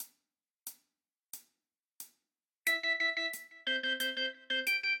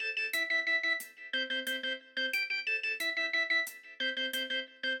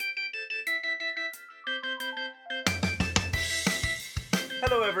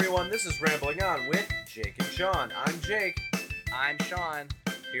Hello everyone, this is Rambling On with Jake and Sean. I'm Jake. I'm Sean.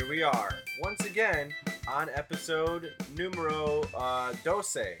 Here we are, once again, on episode numero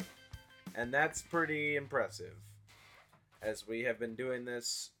 12. And that's pretty impressive, as we have been doing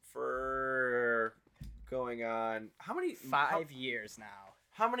this for going on... How many... 5 years now.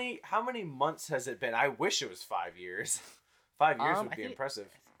 How many months has it been? I wish it was 5 years. 5 years would be impressive.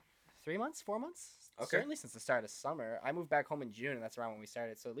 3 months? 4 months? Okay. Certainly since the start of summer. I moved back home in June, and that's around when we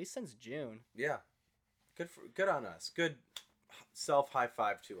started. So at least since June. Yeah. Good on us. Good self-high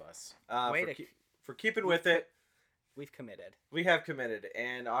five to us. For keeping with it. We've committed. We have committed,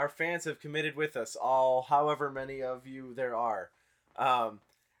 and our fans have committed with us, all however many of you there are.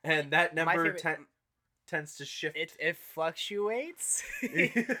 And that number tends to shift. It fluctuates.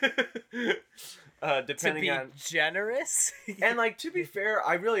 Depending to on... be generous. And, like, to be fair,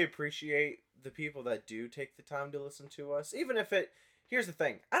 I really appreciate the people that do take the time to listen to us. Even if it... Here's the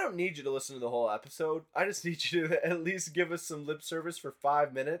thing. I don't need you to listen to the whole episode. I just need you to at least give us some lip service for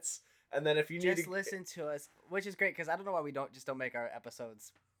 5 minutes. And then if you need to listen to us, which is great, because I don't know why we don't make our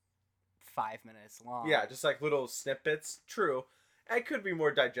episodes 5 minutes long. Yeah, just like little snippets. True. It could be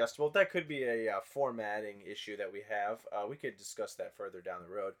more digestible. That could be a formatting issue that we have. We could discuss that further down the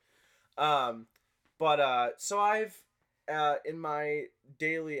road. So I've, in my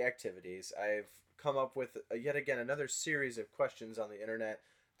daily activities, I've come up with yet again another series of questions on the internet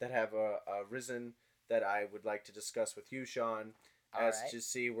that have arisen that I would like to discuss with you, Sean. To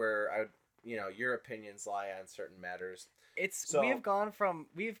see where your opinions lie on certain matters. We've gone from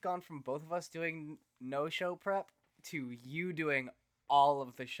both of us doing no show prep to you doing all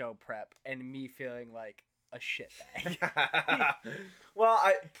of the show prep and me feeling like a shitbag. Well,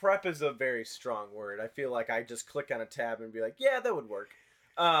 prep is a very strong word. I feel like I just click on a tab and be like, yeah, that would work.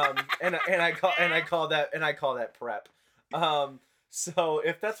 And I call that prep. So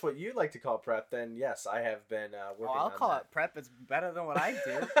if that's what you like to call prep, then yes, I have been working on that. I'll call it prep. It's better than what I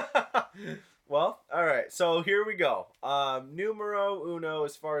do. Well, all right. So here we go. Numero uno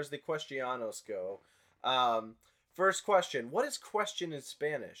as far as the questionanos go. First question. What is question in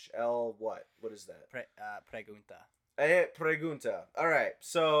Spanish? What? What is that? Pregunta. Pregunta. All right.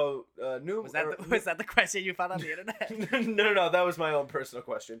 So, was that the question you found on the internet? No. That was my own personal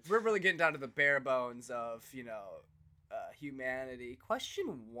question. We're really getting down to the bare bones of, humanity.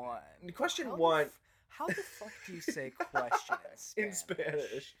 Question one. How the fuck do you say question in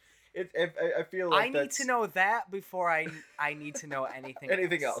Spanish? In Spanish. I feel like I need to know that before I need to know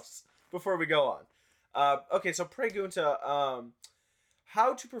anything else before we go on. Okay, so pregunta,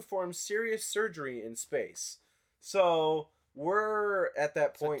 how to perform serious surgery in space. So we're at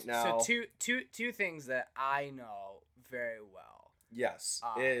that point now. So two things that I know very well. Yes,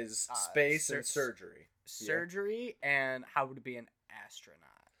 is space and surgery. Surgery and how to be an astronaut.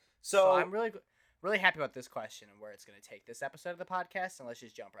 So I'm really happy about this question and where it's going to take this episode of the podcast. And let's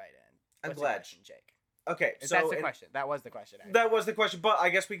just jump right in. I'm glad, question, Jake. Okay, so that's the question. That was the question. Actually. That was the question, but I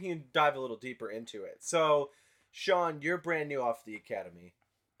guess we can dive a little deeper into it. So, Sean, you're brand new off the academy.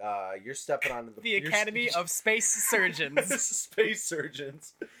 You're stepping onto the Academy of Space Surgeons. Space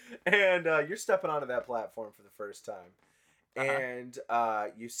surgeons, and you're stepping onto that platform for the first time. And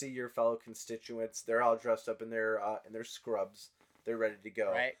you see your fellow constituents. They're all dressed up in their scrubs. They're ready to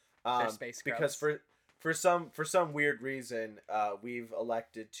go. Right. They're space scrubs. Because for some weird reason, we've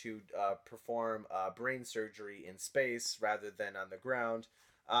elected to perform brain surgery in space rather than on the ground,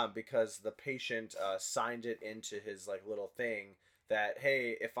 because the patient signed it into his little thing that,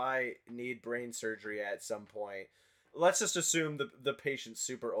 hey, if I need brain surgery at some point, let's just assume the patient's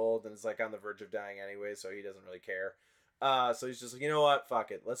super old and is on the verge of dying anyway, so he doesn't really care. So he's just like, you know what,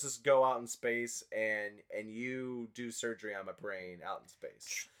 fuck it, let's just go out in space and you do surgery on my brain out in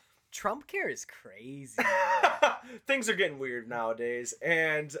space. Trump care is crazy. Things are getting weird nowadays.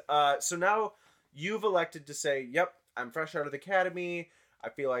 And so now you've elected to say, yep, I'm fresh out of the academy. I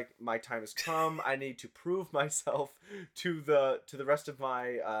feel like my time has come. I need to prove myself to the rest of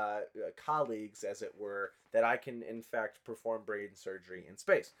my colleagues, as it were, that I can, in fact, perform brain surgery in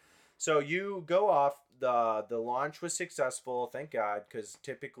space. So you go off. The launch was successful, thank God, because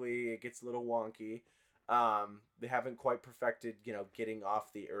typically it gets a little wonky. They haven't quite perfected, getting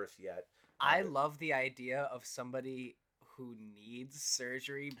off the Earth yet. I love the idea of somebody who needs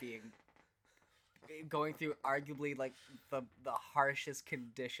surgery going through arguably the harshest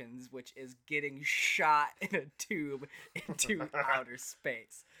conditions, which is getting shot in a tube into outer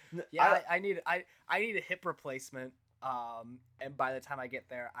space. Yeah, I need a hip replacement. And by the time I get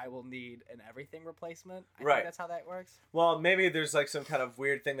there, I will need an everything replacement. I Right. think that's how that works. Well, maybe there's like some kind of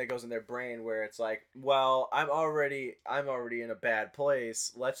weird thing that goes in their brain where it's like, well, I'm already in a bad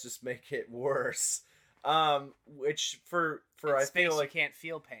place. Let's just make it worse. Which for In I space, feel like you can't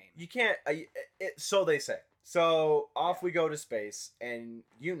feel pain. you can't. So they say. So off Yeah. we go to space, and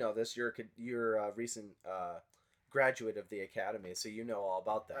you know this. You're a recent graduate of the academy, so you know all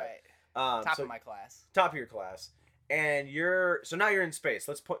about that. Right. Top So of my class. top of your class, and now you're in space.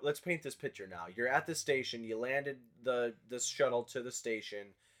 Let's paint this picture now. You're at the station. You landed the shuttle to the station.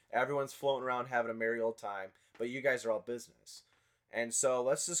 Everyone's floating around having a merry old time, but you guys are all business. And so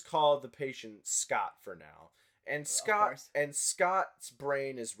let's just call the patient Scott for now. And course. Scott's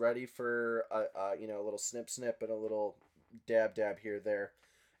brain is ready for a little snip snip and a little dab here there,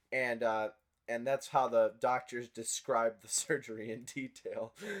 and that's how the doctors describe the surgery in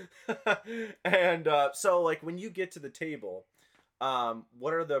detail. And so like when you get to the table,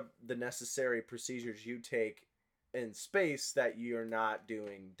 what are the necessary procedures you take in space that you're not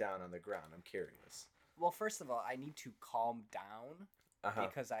doing down on the ground? I'm curious. Well, first of all, I need to calm down Uh-huh.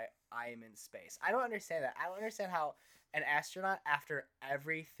 because I am in space. I don't understand that. I don't understand how an astronaut, after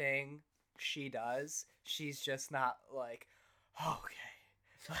everything she does, she's just not like,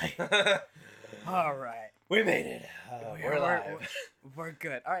 okay, like, all right, We made it. We're alive. we're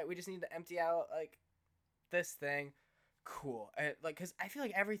good. All right, we just need to empty out like this thing. Cool. And, like, cause I feel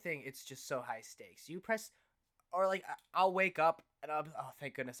like everything, it's just so high stakes. You press, or like I'll wake up and I'll, oh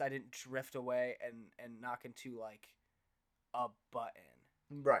thank goodness I didn't drift away and knock into like a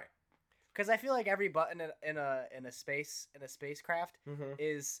button. Right. Because I feel like every button in a spacecraft Mm-hmm.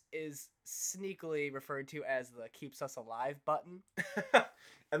 is sneakily referred to as the keeps us alive button,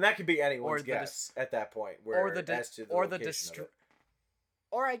 And that could be anyone's Or the guess at that point. Where or the as to the or the location of it.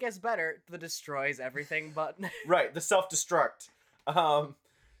 or I guess better, the destroys everything button. Right, the self-destruct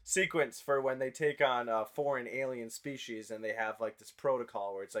sequence for when they take on a foreign alien species, and they have like this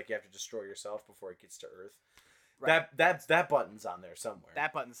protocol where it's like you have to destroy yourself before it gets to Earth. Right. That button's on there somewhere.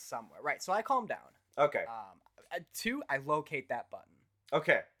 That button's somewhere. Right. So I calm down. Okay. 2, I locate that button.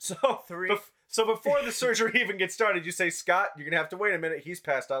 Okay. So 3. So before the surgery even gets started, you say, Scott, you're gonna have to wait a minute. He's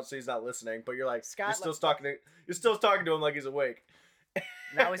passed out, so he's not listening. But you're like, Scott, you're still talking to him like he's awake.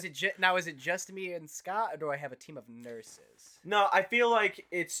 Now is it just me and Scott, or do I have a team of nurses? No, I feel like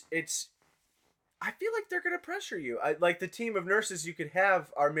I feel like they're gonna pressure you. Like the team of nurses you could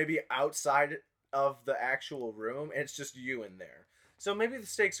have are maybe outside of the actual room, and it's just you in there. So maybe the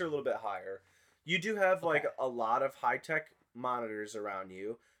stakes are a little bit higher. You do have like Okay. a lot of high tech monitors around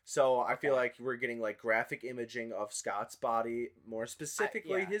you. So I feel Okay. like we're getting like graphic imaging of Scott's body, more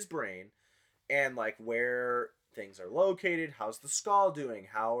specifically yeah. his brain, and like where things are located. How's the skull doing?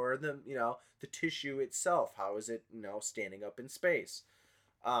 How are the tissue itself? How is it standing up in space,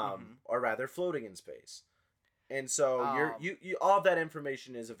 Mhm. or rather floating in space? And so Um, you all of that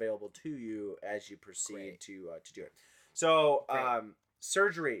information is available to you as you proceed Great. to do it. So Great.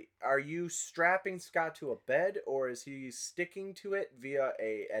 surgery. Are you strapping Scott to a bed, or is he sticking to it via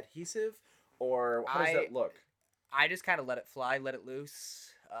a adhesive, or how does that look? I just kind of let it fly, let it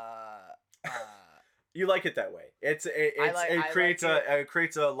loose. You like it that way. It I creates like it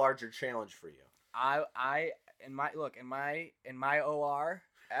creates a larger challenge for you. I in my OR,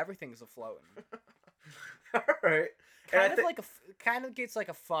 everything's afloating. All right. And I Kind of thi- like kind of gets like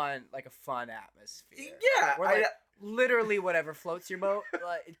a fun atmosphere. yeah. Where like literally whatever floats your boat,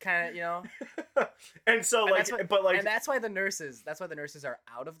 like it kind of And so And like, that's what- but like, and that's why the nurses are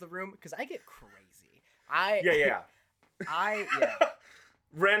out of the room because I get crazy. yeah. yeah.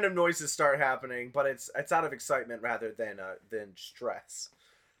 Random noises start happening, but it's out of excitement rather than stress.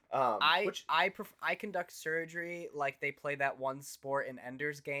 I conduct surgery like they play that one sport in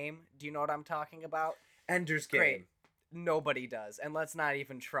Ender's Game. Do you know what I'm talking about? Ender's Game. Great. Nobody does, and let's not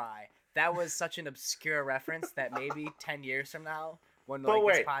even try. That was such an obscure reference that maybe 10 years from now, when But like,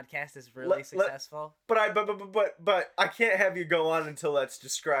 wait. this podcast is really successful. But I can't have you go on until that's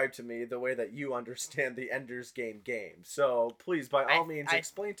described to me the way that you understand the Ender's Game. So please, by all means,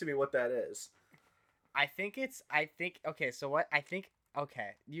 explain to me what that is. Okay, so what I think okay,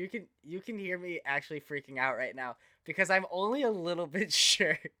 you can hear me actually freaking out right now because I'm only a little bit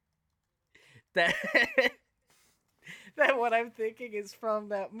sure that that what I'm thinking is from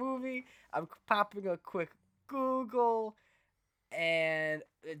that movie. I'm popping a quick Google and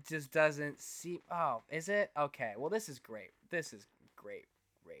it just doesn't seem. Oh, is it? Okay. Well, this is great. This is great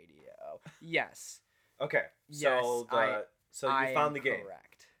radio. Yes. Okay. Yes, So you I found am the game.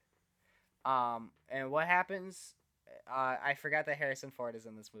 correct. And what happens? I forgot that Harrison Ford is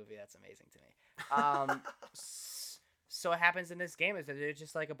in this movie. That's amazing to me. so what happens in this game is that they're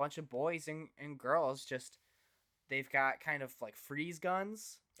just like a bunch of boys and girls. Just they've got kind of like freeze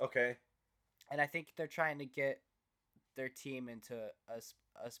guns, Okay. and I think they're trying to get their team into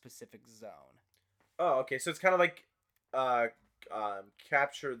a specific zone. Oh, okay. So it's kind of like, uh,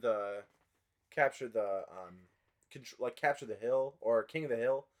 capture the, like capture the hill or King of the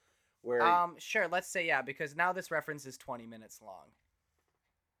Hill, where. Sure. Let's say yeah, because now this reference is 20 minutes long.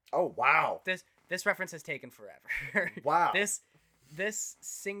 Oh wow. This reference has taken forever. Wow. This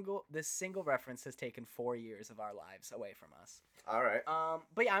single reference has taken 4 years of our lives away from us. All right.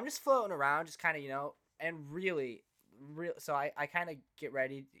 But yeah, I'm just floating around, just kind of, and really, so I kind of get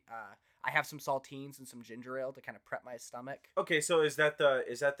ready. I have some saltines and some ginger ale to kind of prep my stomach. Okay, so is that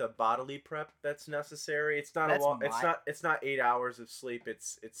the bodily prep that's necessary? It's not That's a long. my- It's not 8 hours of sleep.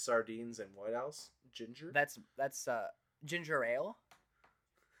 It's sardines and what else? Ginger. That's ginger ale.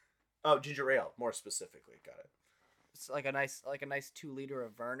 Oh, ginger ale, more specifically. Got it. It's like a nice 2 liter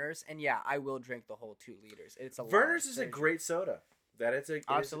of Verner's, and yeah, I will drink the whole 2 liters. It's a Verner's lot. is a great soda. That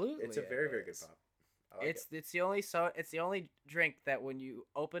Absolutely, it's a very very good is. pop. I like It's the only drink that when you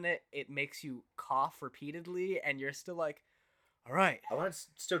open it, it makes you cough repeatedly, and you're still like, all right, I want to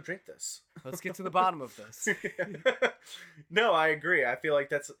still drink this. let's get to the bottom of this. No, I agree. I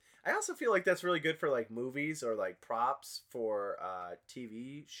also feel like that's really good for like movies or like props for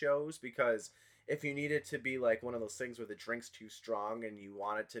TV shows, because if you need it to be like one of those things where the drink's too strong and you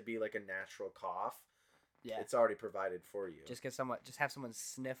want it to be like a natural cough, Yeah, it's already provided for you. just have someone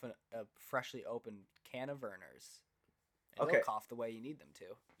sniff a freshly opened can of Verner's, and Okay. they'll cough the way you need them to.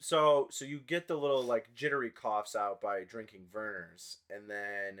 So you get the little like jittery coughs out by drinking Verner's, and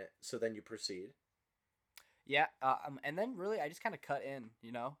then you proceed. Yeah, and then really I just kind of cut in,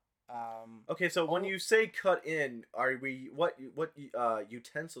 Okay, so when Oh. you say cut in, are we what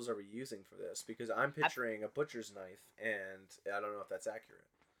utensils are we using for this? Because I'm picturing a butcher's knife, and I don't know if that's accurate.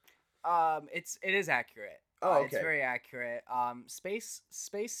 It is accurate. Oh, It's okay. very accurate. Space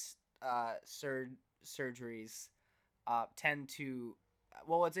surgeries tend to.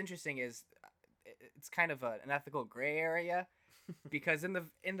 Well, what's interesting is it's kind of an ethical gray area, because in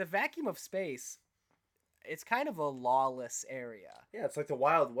the vacuum of space, it's kind of a lawless area. Yeah, it's like the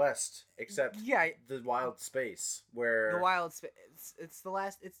Wild West, except Yeah, the wild space where. the wild space. It's the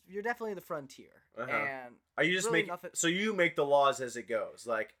last. You're definitely the frontier, Uh-huh. and Are you just really make nothing- so you make the laws as it goes?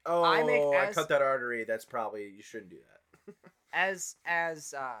 Like, oh, I cut that artery. That's probably you shouldn't do that. as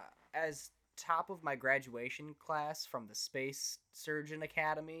top of my graduation class from the Space Surgeon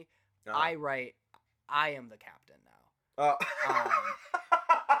Academy, I am the captain now.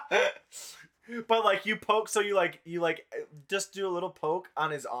 But like you poke, so you just do a little poke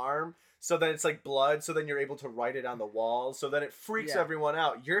on his arm, so then it's like blood, so then you're able to write it on the wall, so then it freaks Yeah. everyone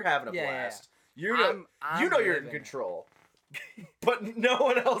out. You're having a Yeah, yeah, blast. You know you're in living. control. But no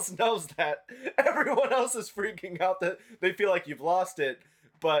one else knows that. Everyone else is freaking out that they feel like you've lost it,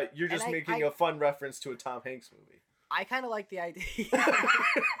 but you're just And making a fun reference to a Tom Hanks movie. I kind of like the idea,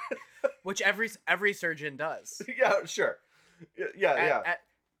 which every surgeon does. Yeah, sure. Yeah.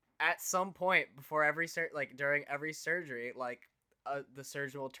 At some point before during every surgery, the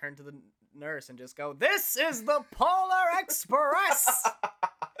surgeon will turn to the nurse and just go, "This is the Polar Express,"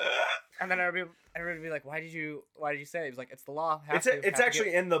 and then everybody will be like, "Why did you say it?" He was like, "It's the law." It's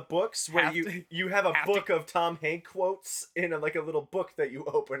actually in the books where have you to- you have a have book of Tom Hanks quotes in a little book that you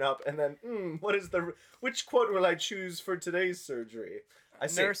open up, and then which quote will I choose for today's surgery? I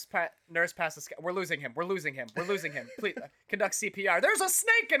see. Nurse passes. We're losing him. Please conduct CPR. There's a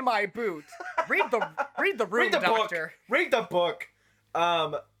snake in my boot. Read the room, Read the doctor. book. Read the book.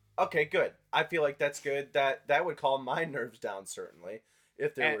 Okay, good. I feel like that's good. That would calm my nerves down, certainly,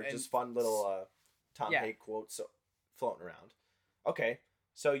 if there were just fun little Tom Hanks quotes floating around. Okay,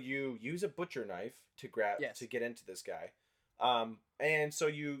 so you use a butcher knife to get into this guy, and so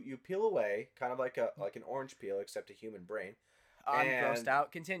you peel away, kind of like an orange peel, except a human brain. I'm grossed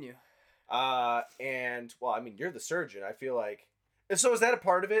out. Continue. And well, I mean, you're the surgeon. I feel like. So is that a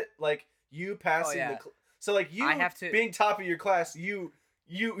part of it? Like you passing yeah. so like you I have to- being top of your class, you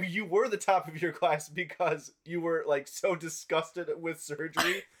were the top of your class because you were like so disgusted with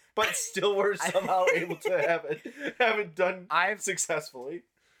surgery, but still were somehow able to have it done successfully.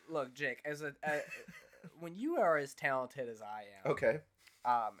 Look, Jake, when you are as talented as I am, Okay.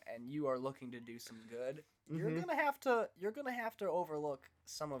 and you are looking to do some good, you're gonna have to overlook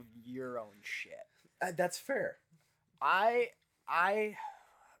some of your own shit. That's fair. I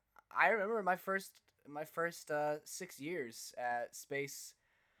remember my first 6 years at space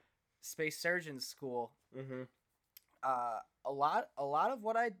surgeon school. Mm-hmm. a lot of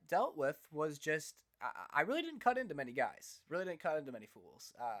what I dealt with was just I really didn't cut into many guys. Really didn't cut into many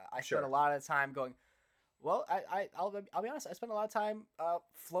fools. I Sure. spent a lot of time going. Well, I'll be honest. I spent a lot of time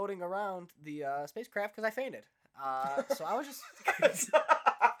floating around the spacecraft because I fainted. So I was just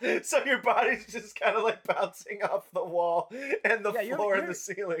So your body's just kind of like bouncing off the wall and the Yeah, floor and the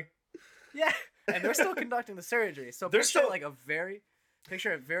ceiling. yeah, and they're still conducting the surgery. So They're picture still- like a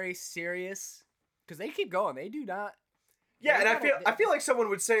very serious because they keep going. They do not. Yeah, they and gotta- I feel like someone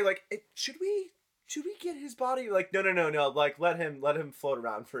would say like, should we get his body? Like, no. Like, let him float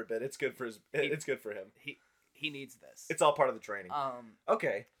around for a bit. It's good for it's good for him. he needs this. It's all part of the training.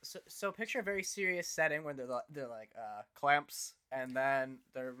 Okay. So picture a very serious setting where they're like clamps, and then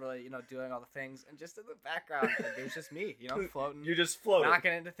they're really doing all the things, and just in the background there's just me floating. You're just floating.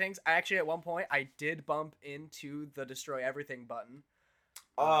 Knocking into things. Actually, at one point, I did bump into the destroy everything button.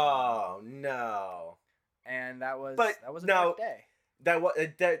 Oh no. And that was But a now- dark day.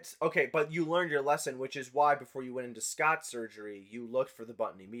 That's okay, but you learned your lesson, which is why before you went into Scott's surgery, you looked for the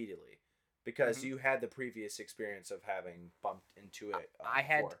button immediately, because Mhm. you had the previous experience of having bumped into it.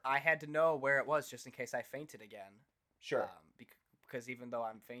 Before. I had to know where it was just in case I fainted again. Sure. Because even though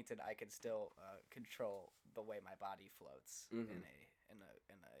I'm fainted, I can still control the way my body floats Mhm. in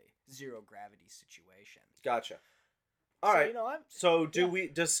a zero gravity situation. Gotcha. All right. I'm So yeah.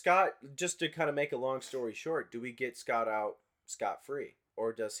 does Scott, just to kind of make a long story short, do we get Scott out scot-free,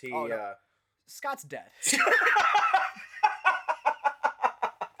 or does he? Oh, no. Scott's dead.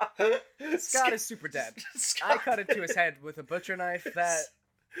 Scott is super dead. I cut into his head with a butcher knife. That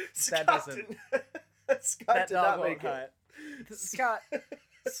doesn't- Scott that did dog not won't make cut.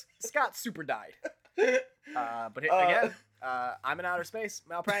 Scott super died. it. But again, I'm in outer space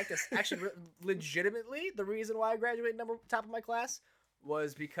malpractice. Actually, legitimately, the reason why I graduated top of my class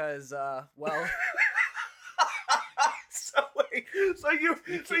was because, well, So you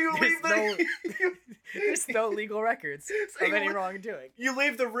there's leave the there's no legal records So of you any le- wrongdoing. you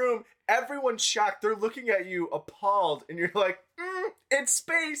leave the room. Everyone's shocked. They're looking at you, appalled, and you're like, "It's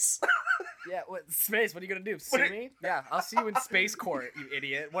space." Yeah, what space? What are you gonna do? What Sue are- me? Yeah, I'll see you in space court, you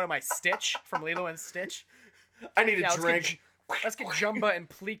idiot. What am I, Stitch from Lilo and Stitch? I need a Yeah, drink. Let's get Jumba and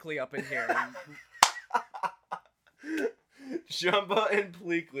Pleakley up in here. Jumba and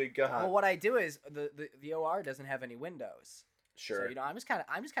Pleakley, God. Well, what I do is the OR doesn't have any windows. Sure. So I'm just kind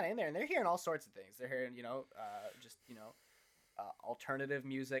of in there, and they're hearing all sorts of things. They're hearing alternative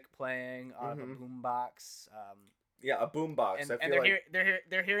music playing out of a Mhm. boombox. Yeah, a boombox. And, I and feel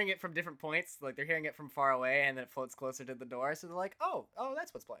they're hearing it from different points. Like they're hearing it from far away, and then it floats closer to the door. So they're like, oh,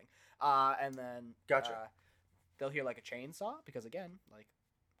 that's what's playing. And then Gotcha. they'll hear like a chainsaw because again, like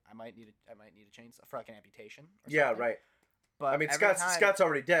I might need a chainsaw for like an amputation. Or yeah, something. right. But I mean, every time- Scott's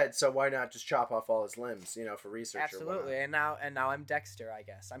already dead, so why not just chop off all his limbs, for research? Or absolutely. whatnot. And now I'm Dexter, I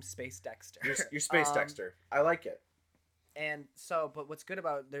guess. I'm Space Dexter. You're Space Um, Dexter. I like it. And so, but what's good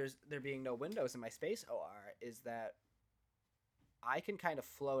about there being no windows in my space OR is that I can kind of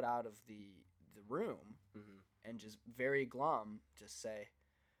float out of the room Mm-hmm. and just very glum just say,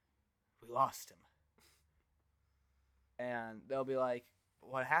 "We lost him," and they'll be like,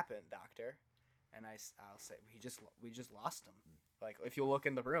 "What happened, doctor?" And I'll say, "We just lost him. Like, if you look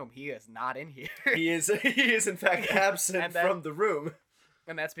in the room, he is not in here." He is in fact absent And then- from the room.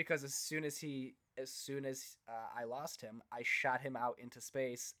 And that's because as soon as I lost him, I shot him out into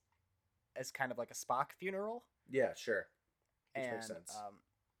space as kind of like a Spock funeral. Yeah, sure. Which And makes sense.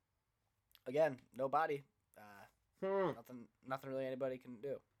 again, no body. Hmm. Nothing really anybody can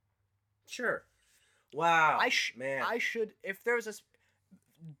do. Sure. Wow. Man. I should, if there's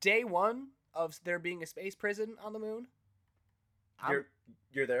day one of there being a space prison on the moon,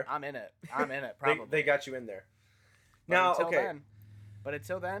 You're there. I'm in it. I'm in it. Probably. They got you in there. But Now, until okay. then- but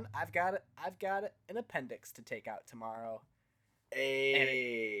until then, I've got an appendix to take out tomorrow,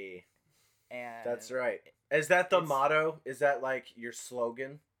 Hey. and That's right. Is that the it's- motto? Is that like your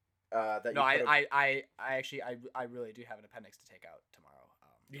slogan? That No, you put I actually really do have an appendix to take out tomorrow.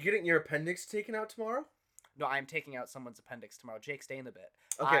 You're getting your appendix taken out tomorrow? No, I'm taking out someone's appendix tomorrow. Jake, stay in the bit.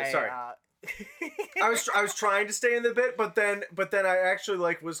 Okay, sorry. I was trying to stay in the bit, but then I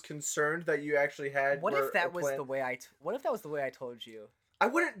actually was concerned that you actually had. What if a that was plan. the way what if that was the way I told you? I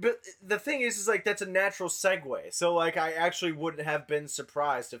wouldn't. But the thing is that's a natural segue. So I actually wouldn't have been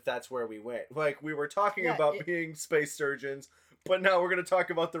surprised if that's where we went. We were talking Yeah, about being space surgeons, but now we're gonna talk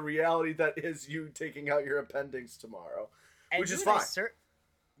about the reality that is you taking out your appendix tomorrow, And which you is and I fine.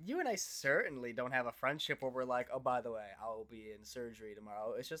 you and I certainly don't have a friendship where we're like, oh, by the way, I'll be in surgery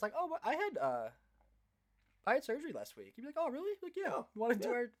tomorrow. It's just like, oh, but I had I had surgery last week. You'd be like, oh, really? Like, yeah. Oh, Want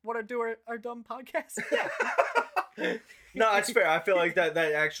to do our dumb podcast? No, it's fair. I feel like that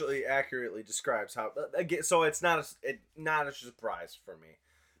actually accurately describes how. Again, so it's not a surprise for me.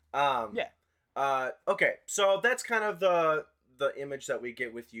 Okay, so that's kind of the image that we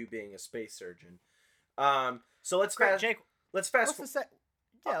get with you being a space surgeon. So let's Great, fast. Jake. Let's fast. Let's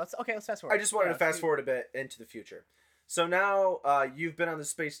fast forward. I just wanted to fast forward a bit into the future. So now you've been on the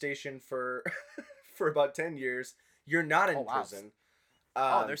space station for for about 10 years. You're not in prison.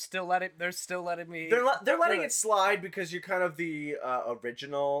 They're still letting me. They're letting it slide because you're kind of the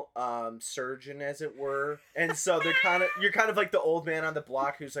original surgeon, as it were, and so you're kind of like the old man on the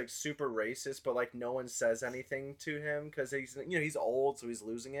block who's like super racist, but like no one says anything to him because he's old, so he's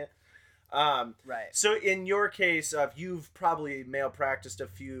losing it. Right. So in your case, you've probably malpracticed a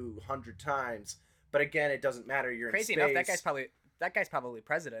few hundred times, but again, it doesn't matter. You're crazy in space. enough. That guy's probably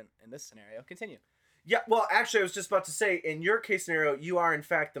president in this scenario. Continue. Yeah, well, actually, I was just about to say, in your case scenario, you are in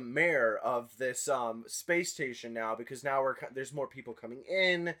fact the mayor of this space station now, because now there's more people coming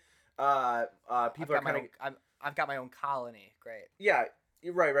in. People are kind of. I've got my own colony. Great. Yeah,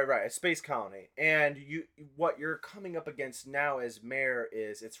 right. A space colony, and what you're coming up against now as mayor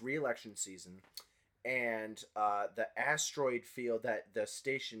is it's re-election season, and the asteroid field that the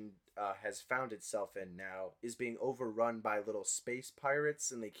station has found itself in now is being overrun by little space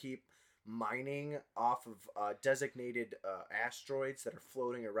pirates, and they keep mining off of designated asteroids that are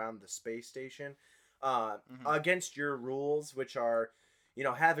floating around the space station against your rules, which are,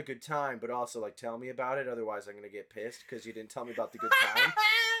 have a good time, but also like tell me about it, otherwise I'm gonna get pissed because you didn't tell me about the good time.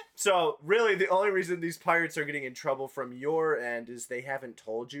 So really the only reason these pirates are getting in trouble from your end is they haven't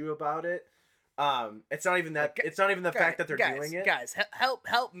told you about it. It's not even that. It's not even the fact that they're doing it. Guys,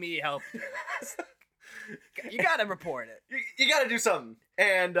 help me help you. You gotta report it. You gotta do something,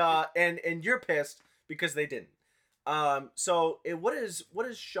 and you're pissed because they didn't. So what is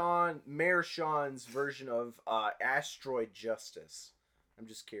Mayor Sean's version of asteroid justice? I'm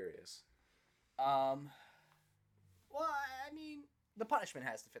just curious. Well, I mean, the punishment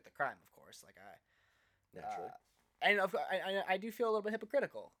has to fit the crime, of course. Like Naturally. And I do feel a little bit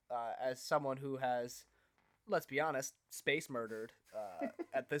hypocritical as someone who has, let's be honest, space murdered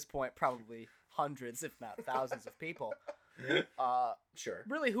at this point probably hundreds, if not thousands, of people. Sure.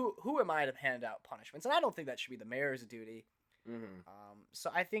 Really, who am I to hand out punishments? And I don't think that should be the mayor's duty. Mm-hmm.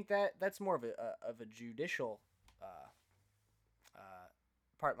 So I think that's more of a judicial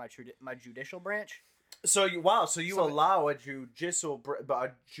part of my judicial branch. So you allow a judicial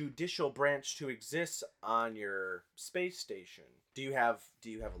branch to exist on your space station. Do you have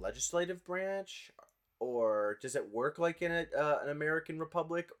a legislative branch? Or does it work like in an American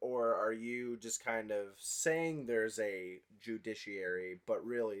republic, or are you just kind of saying there's a judiciary, but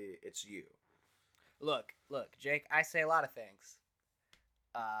really it's you? Look, Jake, I say a lot of things.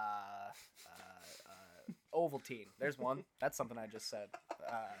 Ovaltine, there's one. That's something I just said.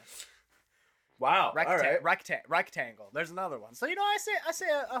 Wow. All right. Rectangle. There's another one. So I say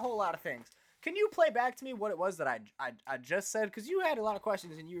a whole lot of things. Can you play back to me what it was that I just said? Because you had a lot of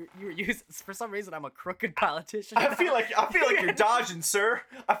questions and you were using, for some reason I'm a crooked politician. I feel like you're dodging, sir.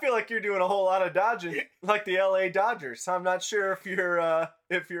 I feel like you're doing a whole lot of dodging, like the LA Dodgers. I'm not sure if you're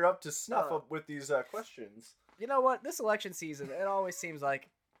up to snuff up with these questions. You know what? This election season, it always seems like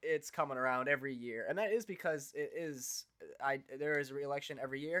it's coming around every year, and that is because there is a re-election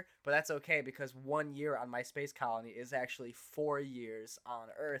every year, but that's okay because 1 year on my space colony is actually 4 years on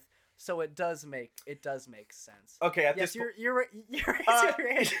Earth. So it does make sense. Okay, at yes, this point, you're raising your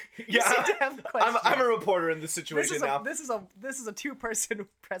hand. Yeah, I'm a reporter in this situation now. This is a 2-person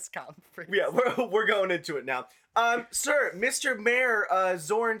press conference. Yeah, we're going into it now. Sir, Mr. Mayor,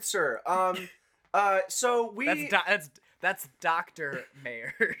 Zorn, sir. So we that's Dr.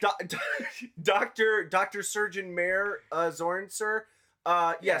 Mayor. Dr. Surgeon Mayor, Zorn, sir.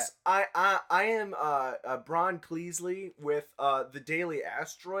 Yes, I am Bron Cleasley with the Daily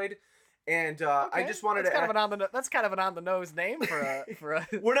Asteroid, and okay. I just wanted that's kind of an on the nose name for a.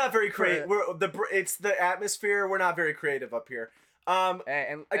 We're not very creative. It's the atmosphere. We're not very creative up here.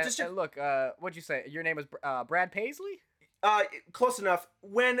 And look, what'd you say? Your name is Brad Paisley? Close enough.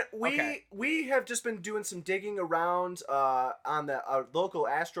 When we have just been doing some digging around on the local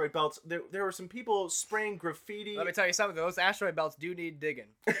asteroid belts, there were some people spraying graffiti. Let me tell you something. Those asteroid belts do need digging.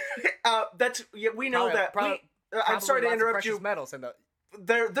 We know that. I'm sorry to interrupt you. Metals in the.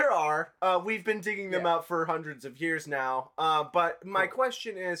 There are. We've been digging them out for hundreds of years now. But my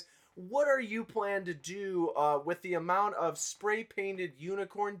question is, what are you planning to do with the amount of spray painted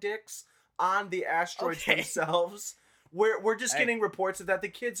unicorn dicks on the asteroids themselves? We're just getting reports of that. The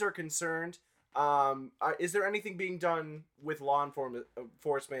kids are concerned. Is there anything being done with law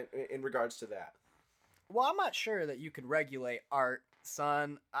enforcement in regards to that? Well, I'm not sure that you can regulate art,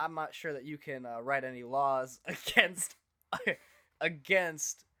 son. I'm not sure that you can write any laws against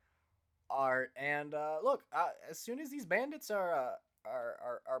against art. And look, as soon as these bandits are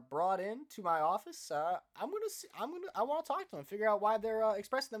brought in to my office, I want to talk to them, figure out why they're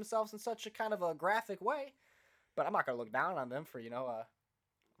expressing themselves in such a kind of a graphic way. But I'm not gonna look down on them for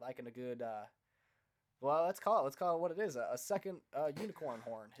liking a good. Well, let's call it what it is, a second unicorn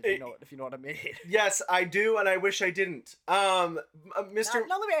horn, if you know what I mean. Yes, I do, and I wish I didn't. Mr.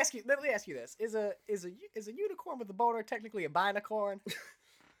 Now, let me ask you this: is a unicorn with a boner technically a binacorn?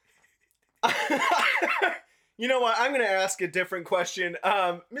 You know what? I'm going to ask a different question.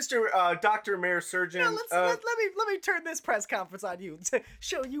 Mr. Dr. Mayor Surgeon. Now, let me turn this press conference on you to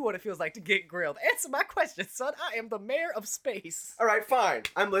show you what it feels like to get grilled. Answer my question, son. I am the mayor of space. All right, fine.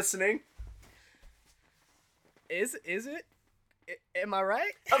 I'm listening. Is it? Am I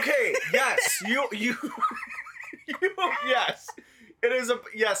right? Okay. Yes. You yes. It is a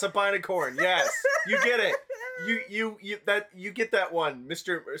binacorn. Yes. You get it. You get that one,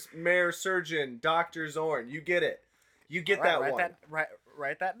 Mr. Mayor Surgeon, Dr. Zorn. You get it. You get that one.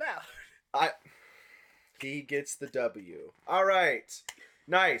 Write that down. He gets the W. All right.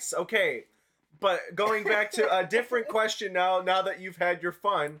 Nice. Okay. But going back to a different question now that you've had your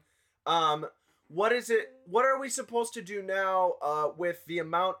fun, what are we supposed to do now with the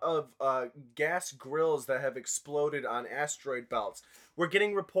amount of gas grills that have exploded on asteroid belts? We're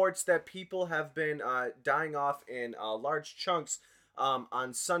getting reports that people have been dying off in large chunks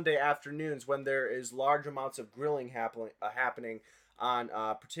on Sunday afternoons when there is large amounts of grilling happening on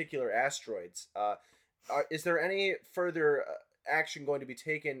particular asteroids. Is there any further action going to be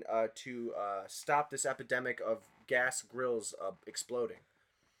taken to stop this epidemic of gas grills exploding?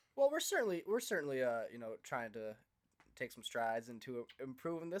 Well, we're certainly trying to take some strides into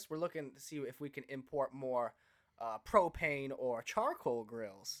improving this. We're looking to see if we can import more propane or charcoal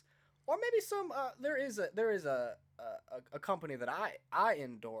grills, or maybe some. There is a company that I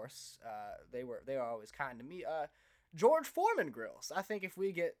endorse. They are always kind to me. George Foreman grills. I think if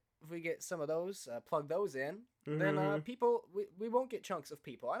we get some of those, plug those in, then people we won't get chunks of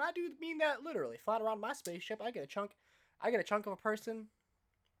people, and I do mean that literally. Flying around my spaceship, I get a chunk of a person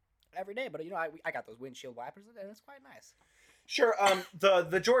every day. But I got those windshield wipers, and it's quite nice. Sure.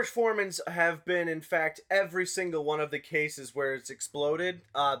 The George Foremans have been, in fact, every single one of the cases where it's exploded.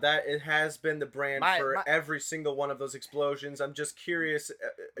 That it has been the brand for every single one of those explosions. I'm just curious.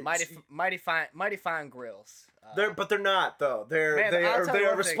 Mighty fine grills. But they're not though. They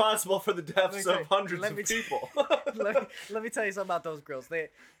are responsible for the deaths of hundreds of people. let me tell you something about those grills. They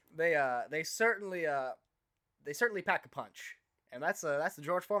certainly pack a punch, and that's the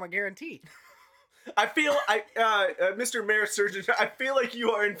George Foreman guarantee. I feel, Mr. Mayor Surgeon, I feel like you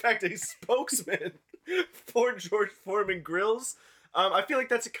are in fact a spokesman for George Foreman grills. I feel like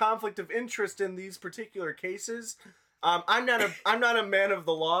that's a conflict of interest in these particular cases. I'm not a man of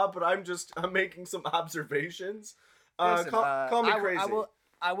the law, but I'm making some observations. Listen, call me crazy.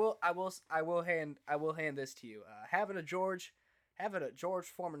 I will hand this to you. Having a George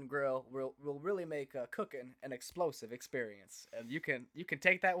Foreman grill will really make cooking an explosive experience, and you can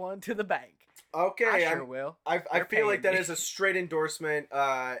take that one to the bank. Okay, I sure will. I feel like that is a straight endorsement.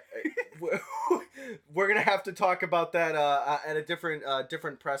 We're gonna have to talk about that at a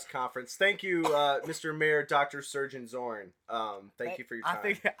different press conference. Thank you, Mr. Mayor, Dr. Surgeon Zorn. Thank you for your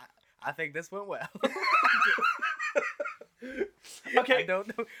time. I think this went well. Okay.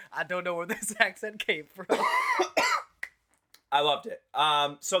 I don't know where this accent came from. I loved it.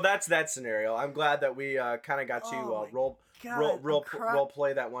 So that's that scenario. I'm glad that we kind of got to role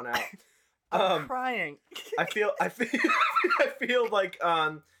play that one out. I'm crying. I feel like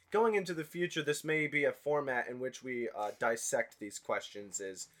going into the future, this may be a format in which we dissect these questions.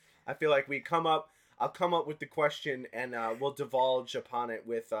 I feel like I'll come up with the question and we'll divulge upon it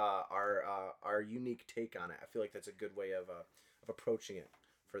with our unique take on it. I feel like that's a good way of approaching it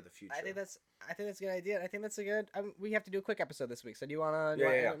for the future. I think that's a good idea. I think that's a good. We have to do a quick episode this week. So do you want to do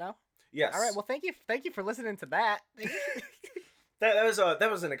it now? Yes. All right. Well, thank you for listening to that. That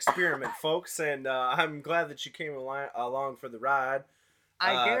was an experiment, folks, and I'm glad that you came along for the ride.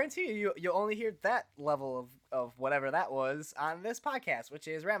 I guarantee you'll only hear that level of whatever that was on this podcast, which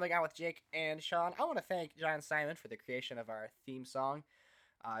is Rambling On with Jake and Sean. I want to thank John Simon for the creation of our theme song.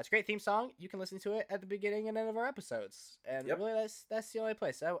 It's a great theme song. You can listen to it at the beginning and end of our episodes, and really that's the only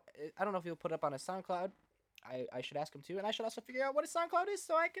place. I don't know if he'll put it up on his SoundCloud. I should ask him to, and I should also figure out what his SoundCloud is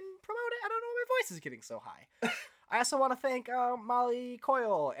so I can promote it. I don't know why my voice is getting so high. I also want to thank Molly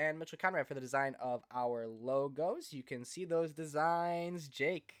Coyle and Mitchell Conrad for the design of our logos. You can see those designs.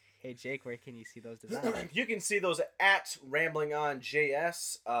 Jake. Hey, Jake, where can you see those designs? You can see those at Rambling On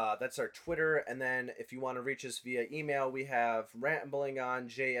JS. That's our Twitter. And then if you want to reach us via email, we have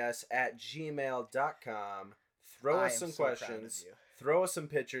ramblingonjs@gmail.com. Throw us some questions. Throw us some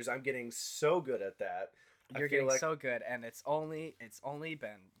pictures. I'm getting so good at that. You're getting so good, and it's only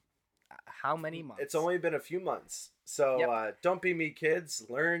been how many months? It's only been a few months. So Yep. don't be me, kids.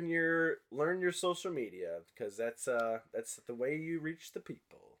 Learn your social media, because that's the way you reach the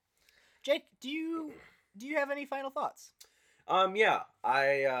people. Jake, do you have any final thoughts? Yeah,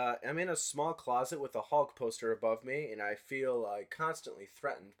 I am in a small closet with a Hulk poster above me, and I feel constantly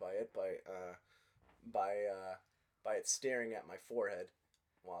threatened by it, by it staring at my forehead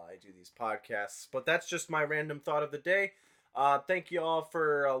while I do these podcasts. But that's just my random thought of the day. Thank you all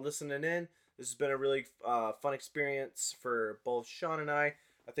for listening in. This has been a really fun experience for both Sean and I.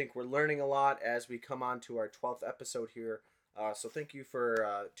 I think we're learning a lot as we come on to our 12th episode here. So thank you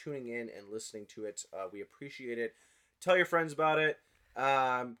for tuning in and listening to it. We appreciate it. Tell your friends about it.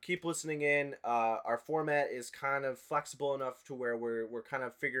 Keep listening in. Our format is kind of flexible enough to where we're kind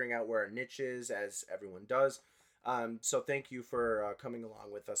of figuring out where our niche is, as everyone does. So thank you for coming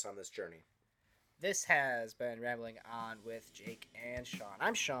along with us on this journey. This has been Rambling On with Jake and Sean.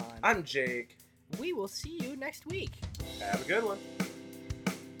 I'm Sean. I'm Jake. We will see you next week. Have a good one.